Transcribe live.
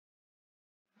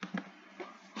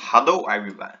Hello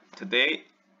everyone, today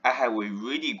I have a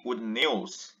really good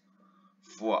news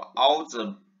for all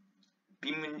the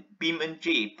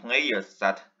BeamNG players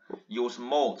that use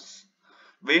mods.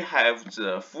 We have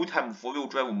the full-time 4-wheel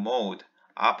drive mode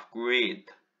upgrade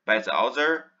by the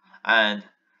author, and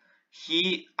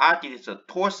he added the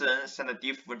Torsen and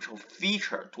differential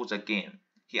feature to the game.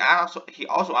 He also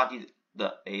added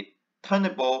a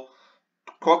turnable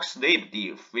clock sleep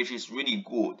diff, which is really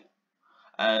good.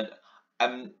 And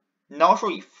I'm not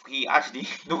sure if he actually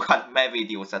looked at my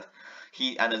videos that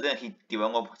then he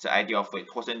developed the idea of a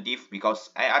Torsen diff, because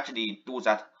I actually do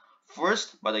that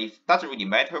first, but it doesn't really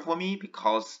matter for me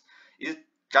because it's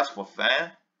just for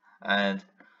fun. And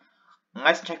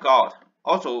let's check out.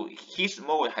 Also, his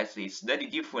mode has a slightly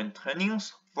different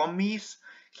turnings from me.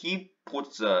 He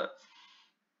puts the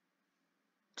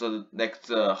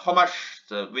how much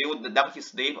the wheel the down his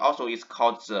sleeve also is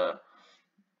called the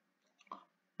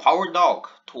power dog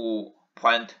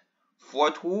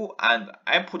 2.42, and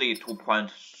I put it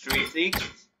 2.36.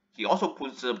 He also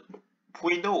puts the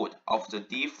preload of the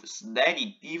diff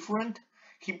slightly different.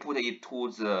 He put it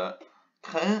to the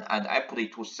 10 and I put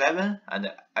it to 7,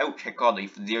 and I will check out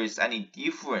if there is any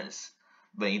difference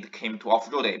when it came to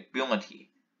off-road ability.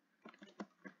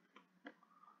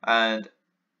 And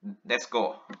let's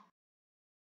go.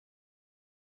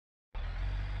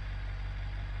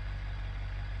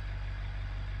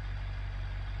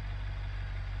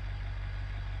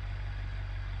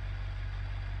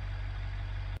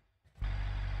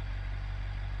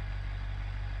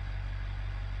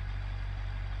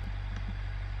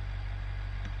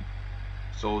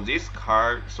 So this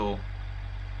car, so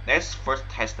let's first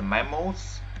test my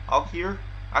modes out here.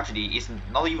 Actually, it's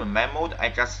not even my mode, I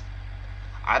just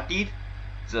added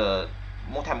the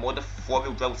multi-mode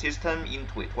 4-wheel drive system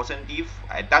into a Torsen diff.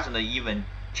 I doesn't even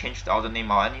change the other name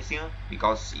or anything,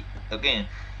 because again,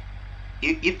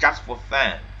 it's just for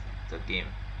fun, the game.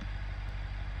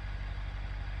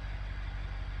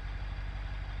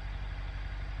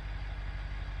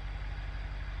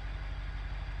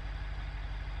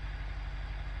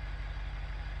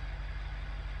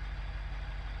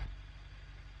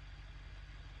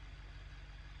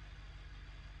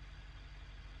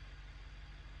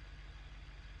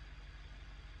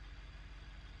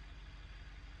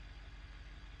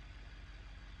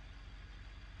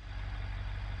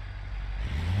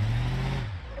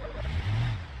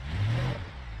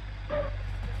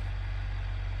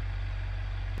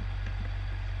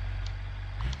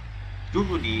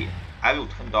 Usually, I will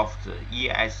turn off the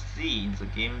ESC in the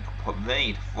game to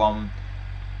prevent it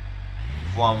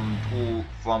from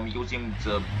using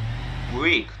the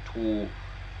brake to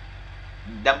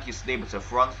dumpy slip the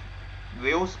front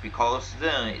wheels, because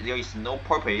then there is no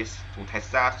purpose to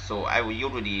test that. So I will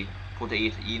usually put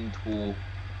it into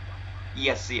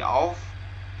ESC off,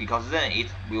 because then it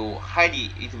will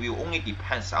only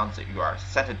depends on your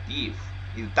center diff.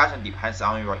 It doesn't depend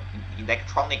on your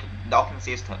electronic locking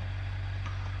system.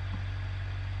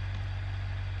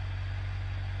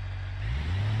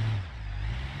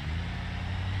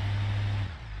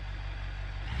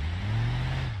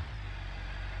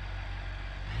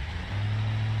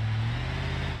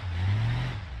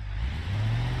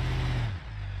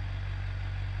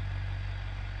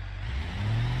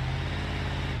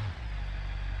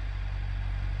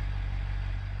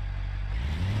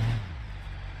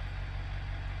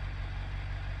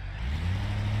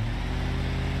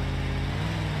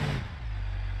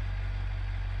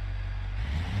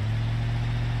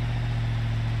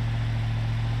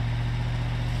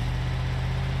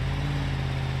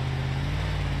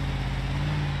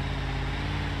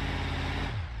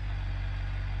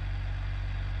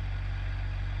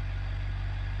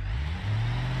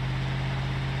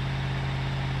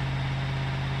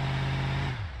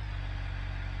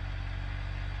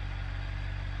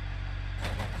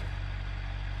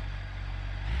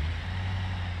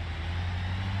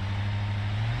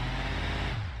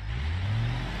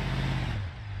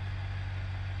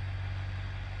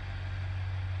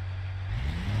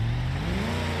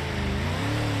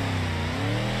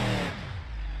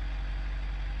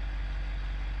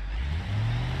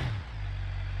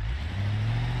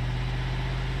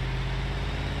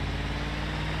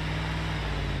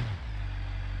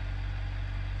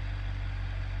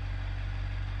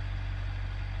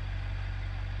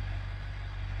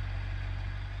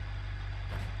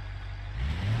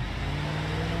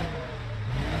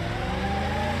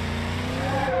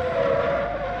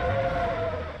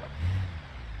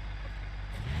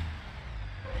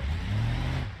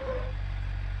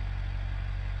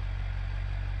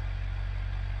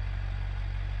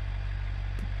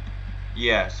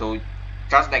 Yeah, so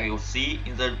just like you see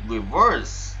in the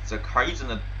reverse, the car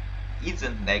isn't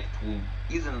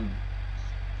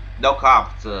lock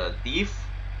up the diff,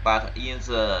 but in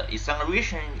the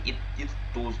acceleration it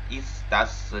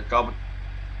does the job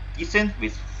decent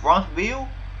with front view,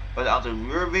 but on the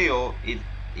rear view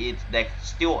it like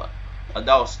still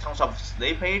allows tons of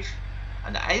slippage,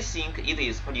 and I think it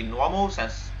is pretty normal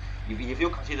since if you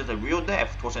consider the real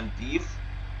depth Torsen diff,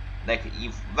 like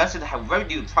if once it have very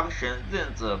little traction, then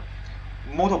the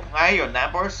multiplier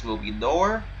numbers will be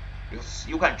lower. Because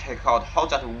you can check out how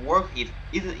that works. It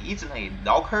isn't a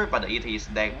locker, but it is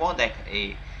like more like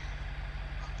a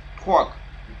torque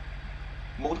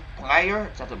multiplier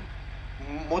that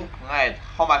multiplied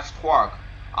how much torque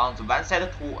on the one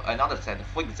side to another side.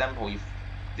 For example, if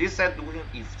this side losing,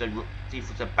 if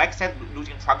the back side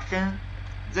losing traction,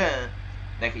 then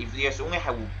like if there's only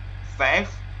have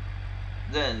 5,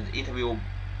 then it will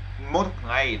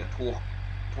multiply it to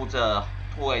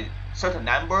a certain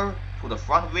number to the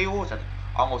front wheel that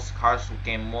almost cars to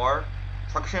gain more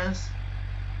tractions.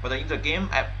 But in the game,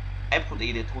 I put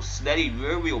it to slightly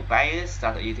rear wheel bias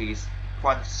that it is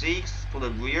 0.6 to the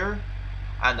rear,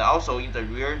 and also in the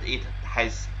rear it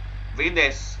has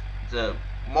weightless. The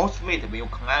most weight when you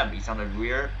climb is on the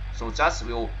rear, so that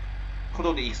will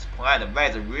totally explain why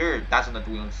the rear doesn't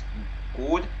doing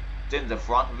good than the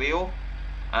front wheel.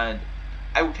 And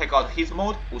I will check out his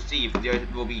mode to see if there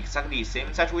will be exactly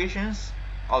same situations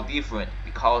or different,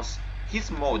 because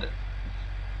his mode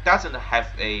doesn't have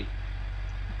a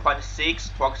 0.6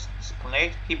 torque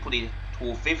split. He put it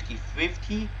to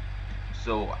 50-50.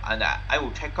 So, and I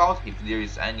will check out if there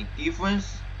is any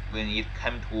difference when it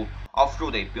comes to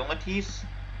off-road abilities.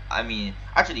 I mean,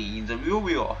 actually, in the real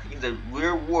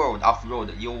world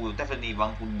off-road, you will definitely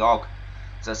want to lock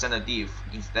the center diff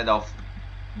instead of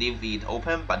leave it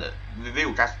open. But we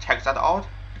will just check that out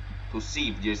to see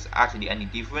if there's actually any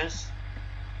difference.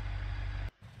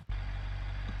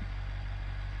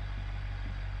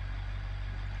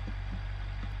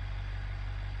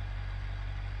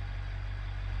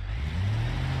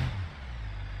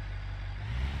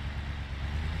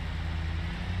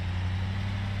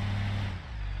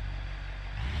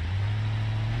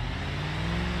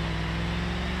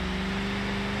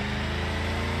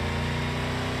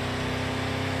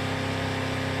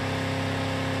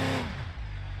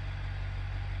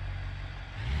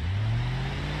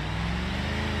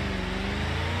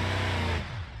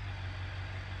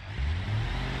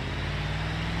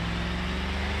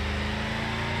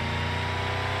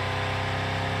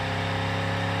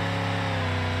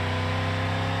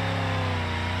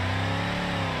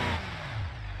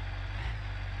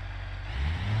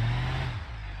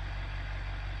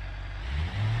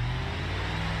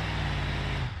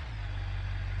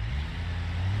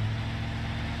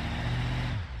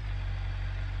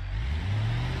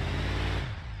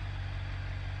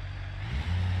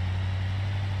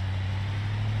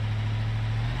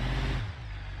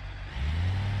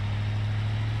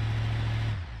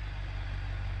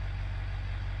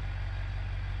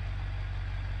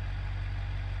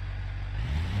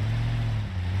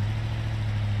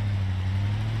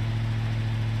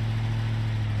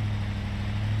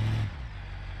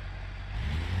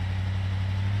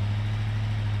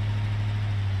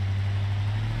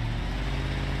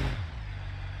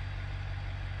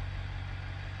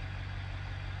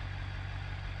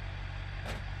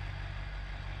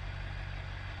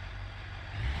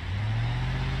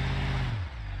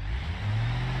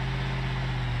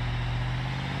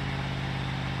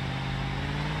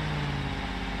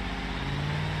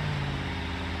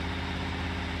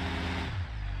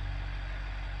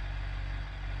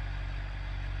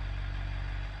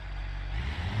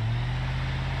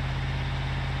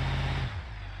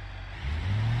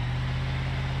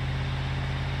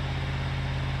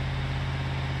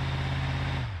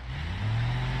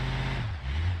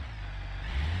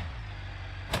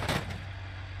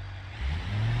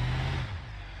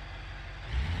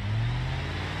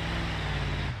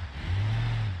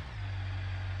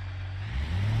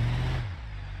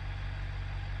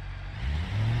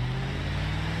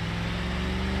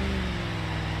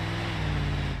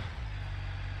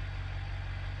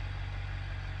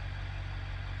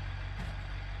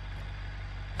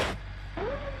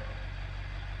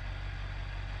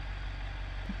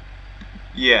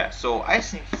 Yeah, so I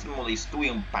think his mode is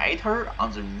doing better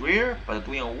on the rear, but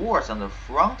doing worse on the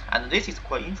front, and this is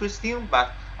quite interesting.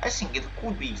 But I think it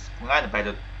could be explained by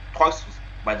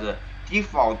the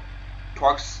default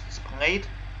torque split.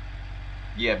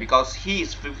 Yeah, because he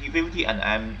is 50-50 and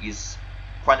M is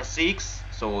 0.6,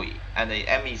 so and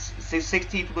M is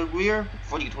 60 to the rear,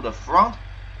 40 to the front.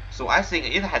 So I think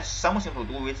it has something to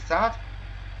do with that.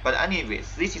 But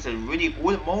anyways, this is a really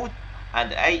good mode,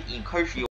 and I encourage you